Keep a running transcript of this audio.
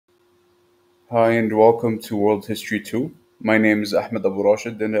Hi and welcome to World History 2. My name is Ahmed Abu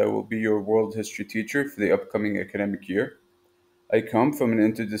Rashed and I will be your World History teacher for the upcoming academic year. I come from an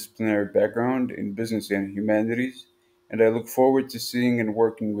interdisciplinary background in business and humanities, and I look forward to seeing and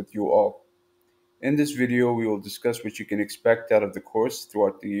working with you all. In this video, we will discuss what you can expect out of the course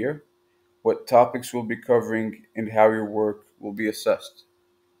throughout the year, what topics we'll be covering, and how your work will be assessed.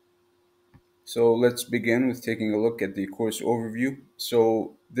 So let's begin with taking a look at the course overview.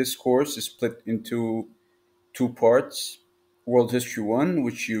 So this course is split into two parts. World History 1,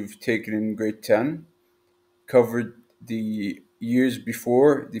 which you've taken in grade 10, covered the years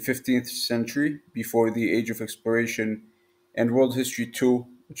before the 15th century, before the Age of Exploration, and World History 2,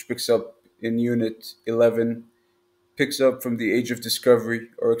 which picks up in Unit 11, picks up from the Age of Discovery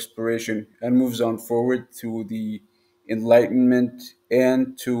or Exploration and moves on forward to the Enlightenment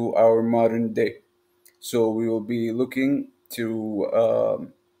and to our modern day. So we will be looking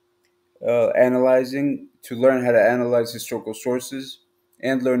to analyzing to learn how to analyze historical sources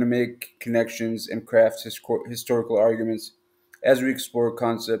and learn to make connections and craft historical arguments as we explore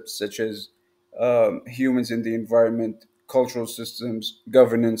concepts such as humans in the environment, cultural systems,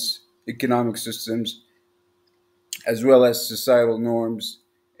 governance, economic systems, as well as societal norms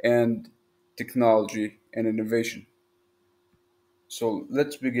and technology and innovation. So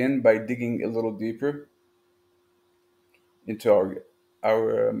let's begin by digging a little deeper into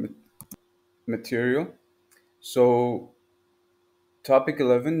our material. So Topic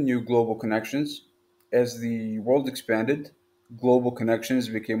 11, New Global Connections. As the world expanded, global connections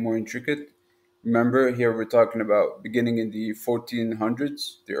became more intricate. Remember, here we're talking about beginning in the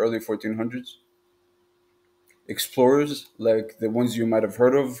 1400s, the early 1400s. Explorers, like the ones you might have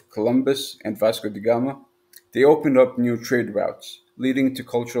heard of, Columbus and Vasco da Gama, they opened up new trade routes, leading to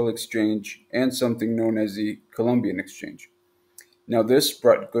cultural exchange and something known as the Columbian Exchange. Now, this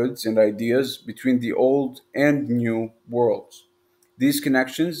brought goods and ideas between the old and new worlds. These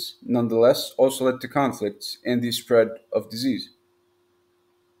connections, nonetheless, also led to conflicts and the spread of disease.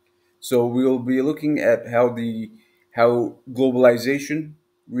 So we will be looking at how globalization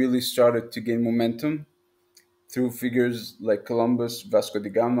really started to gain momentum through figures like Columbus, Vasco da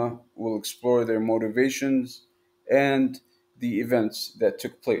Gama. We'll explore their motivations and the events that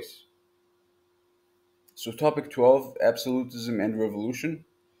took place. So, topic 12, absolutism and revolution.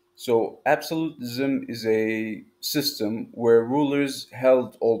 So, absolutism is a system where rulers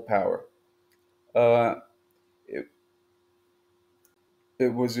held all power. Uh, it,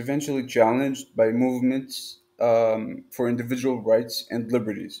 it was eventually challenged by movements for individual rights and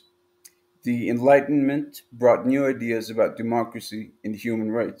liberties. The Enlightenment brought new ideas about democracy and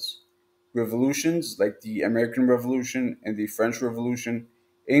human rights. Revolutions like the American Revolution and the French Revolution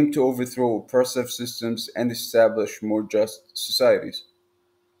aimed to overthrow oppressive systems and establish more just societies.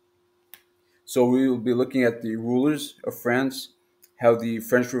 So we will be looking at the rulers of France, how the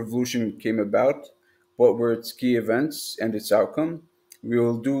French Revolution came about, what were its key events and its outcome. We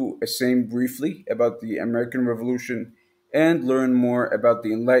will do a same briefly about the American Revolution and learn more about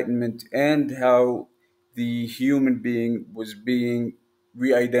the Enlightenment and how the human being was being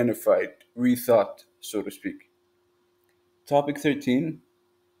re-identified, rethought, so to speak. Topic 13,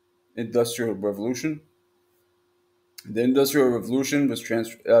 Industrial Revolution. The Industrial Revolution was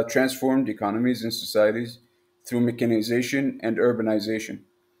transformed economies and societies through mechanization and urbanization.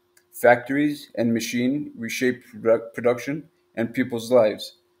 Factories and machine reshaped production and people's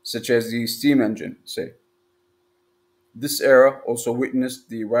lives, such as the steam engine, say. This era also witnessed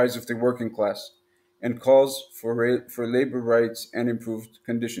the rise of the working class and calls for labor rights and improved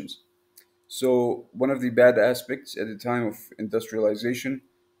conditions. So, one of the bad aspects at the time of industrialization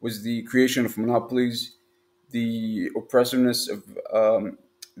was the creation of monopolies, the oppressiveness of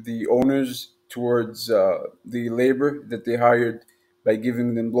the owners towards the labor that they hired by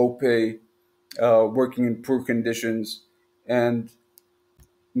giving them low pay, working in poor conditions, and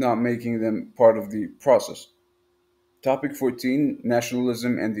not making them part of the process. Topic 14,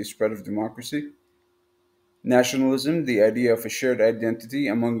 Nationalism and the Spread of Democracy. Nationalism, the idea of a shared identity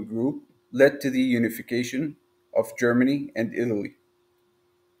among a group, led to the unification of Germany and Italy.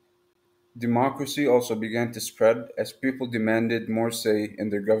 Democracy also began to spread as people demanded more say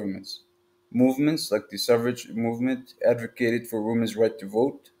in their governments. Movements like the suffrage movement advocated for women's right to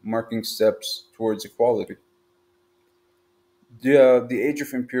vote, marking steps towards equality. The age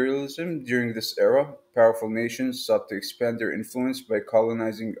of imperialism during this era, powerful nations sought to expand their influence by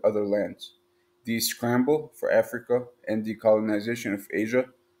colonizing other lands. The scramble for Africa and the colonization of Asia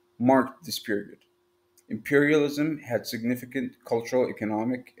marked this period. Imperialism had significant cultural,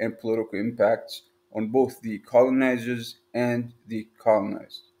 economic, and political impacts on both the colonizers and the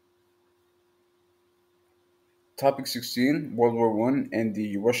colonized. Topic 16, World War One and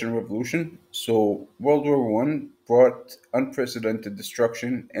the Russian Revolution. So, World War One brought unprecedented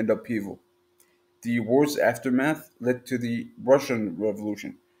destruction and upheaval. The war's aftermath led to the Russian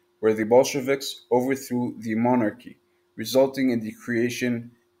Revolution, where the Bolsheviks overthrew the monarchy, resulting in the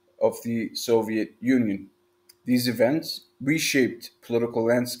creation of the Soviet Union. These events reshaped political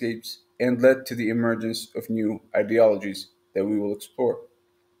landscapes and led to the emergence of new ideologies that we will explore.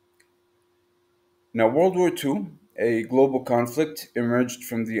 Now, World War II, a global conflict, emerged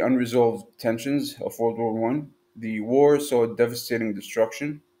from the unresolved tensions of World War One. The war saw devastating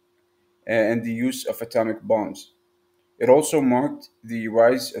destruction and the use of atomic bombs. It also marked the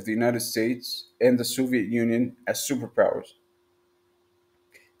rise of the United States and the Soviet Union as superpowers.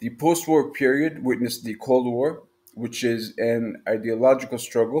 The post war period witnessed the Cold War, which is an ideological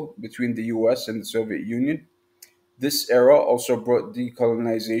struggle between the US and the Soviet Union. This era also brought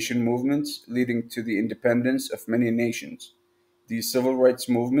decolonization movements, leading to the independence of many nations. The civil rights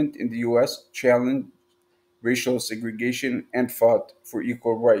movement in the US challenged racial segregation and fought for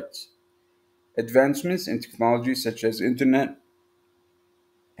equal rights. Advancements in technology such as internet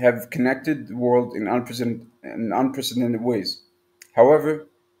have connected the world in unprecedented ways. However,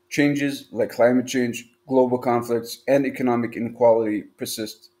 changes like climate change, global conflicts, and economic inequality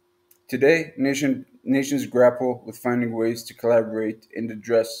persist. Today, nations grapple with finding ways to collaborate and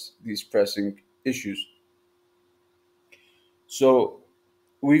address these pressing issues. So,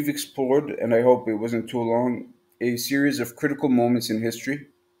 we've explored, and I hope it wasn't too long, a series of critical moments in history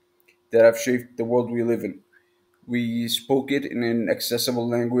that have shaped the world we live in. We spoke it in an accessible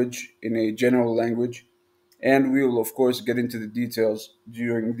language, in a general language, and we will, of course, get into the details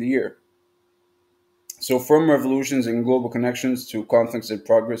during the year. So, from revolutions and global connections to conflicts and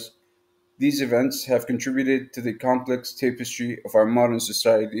progress, these events have contributed to the complex tapestry of our modern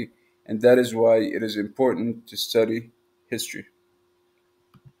society, and that is why it is important to study history.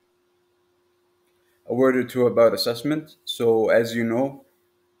 A word or two about assessment. So, as you know,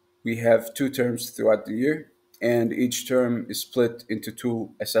 we have two terms throughout the year, and each term is split into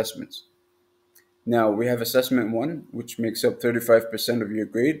two assessments. Now, we have assessment one, which makes up 35% of your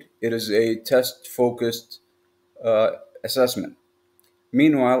grade. It is a test focused assessment.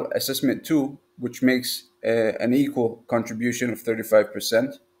 Meanwhile, assessment two, which makes an equal contribution of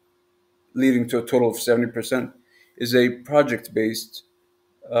 35%, leading to a total of 70%, is a project based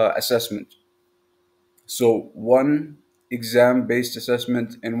assessment. So, one exam based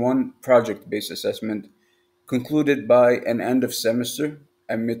assessment and one project based assessment concluded by an end of semester,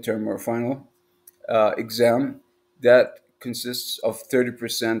 a midterm or final exam that consists of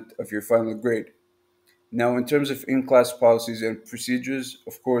 30% of your final grade. Now, in terms of in class policies and procedures,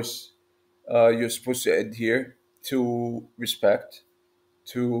 of course, you're supposed to adhere to respect,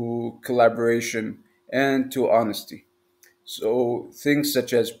 to collaboration, and to honesty. So, things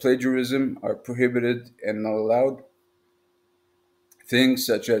such as plagiarism are prohibited and not allowed. Things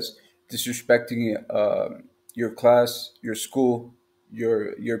such as disrespecting your class, your school,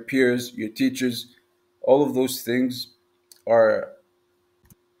 your peers, your teachers, all of those things are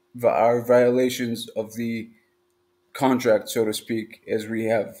are violations of the contract, so to speak, as we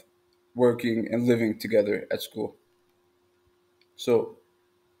have working and living together at school. So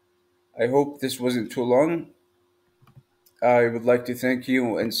I hope this wasn't too long. I would like to thank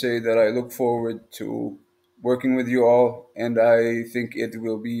you and say that I look forward to working with you all, and I think it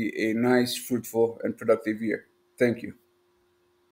will be a nice, fruitful, and productive year. Thank you.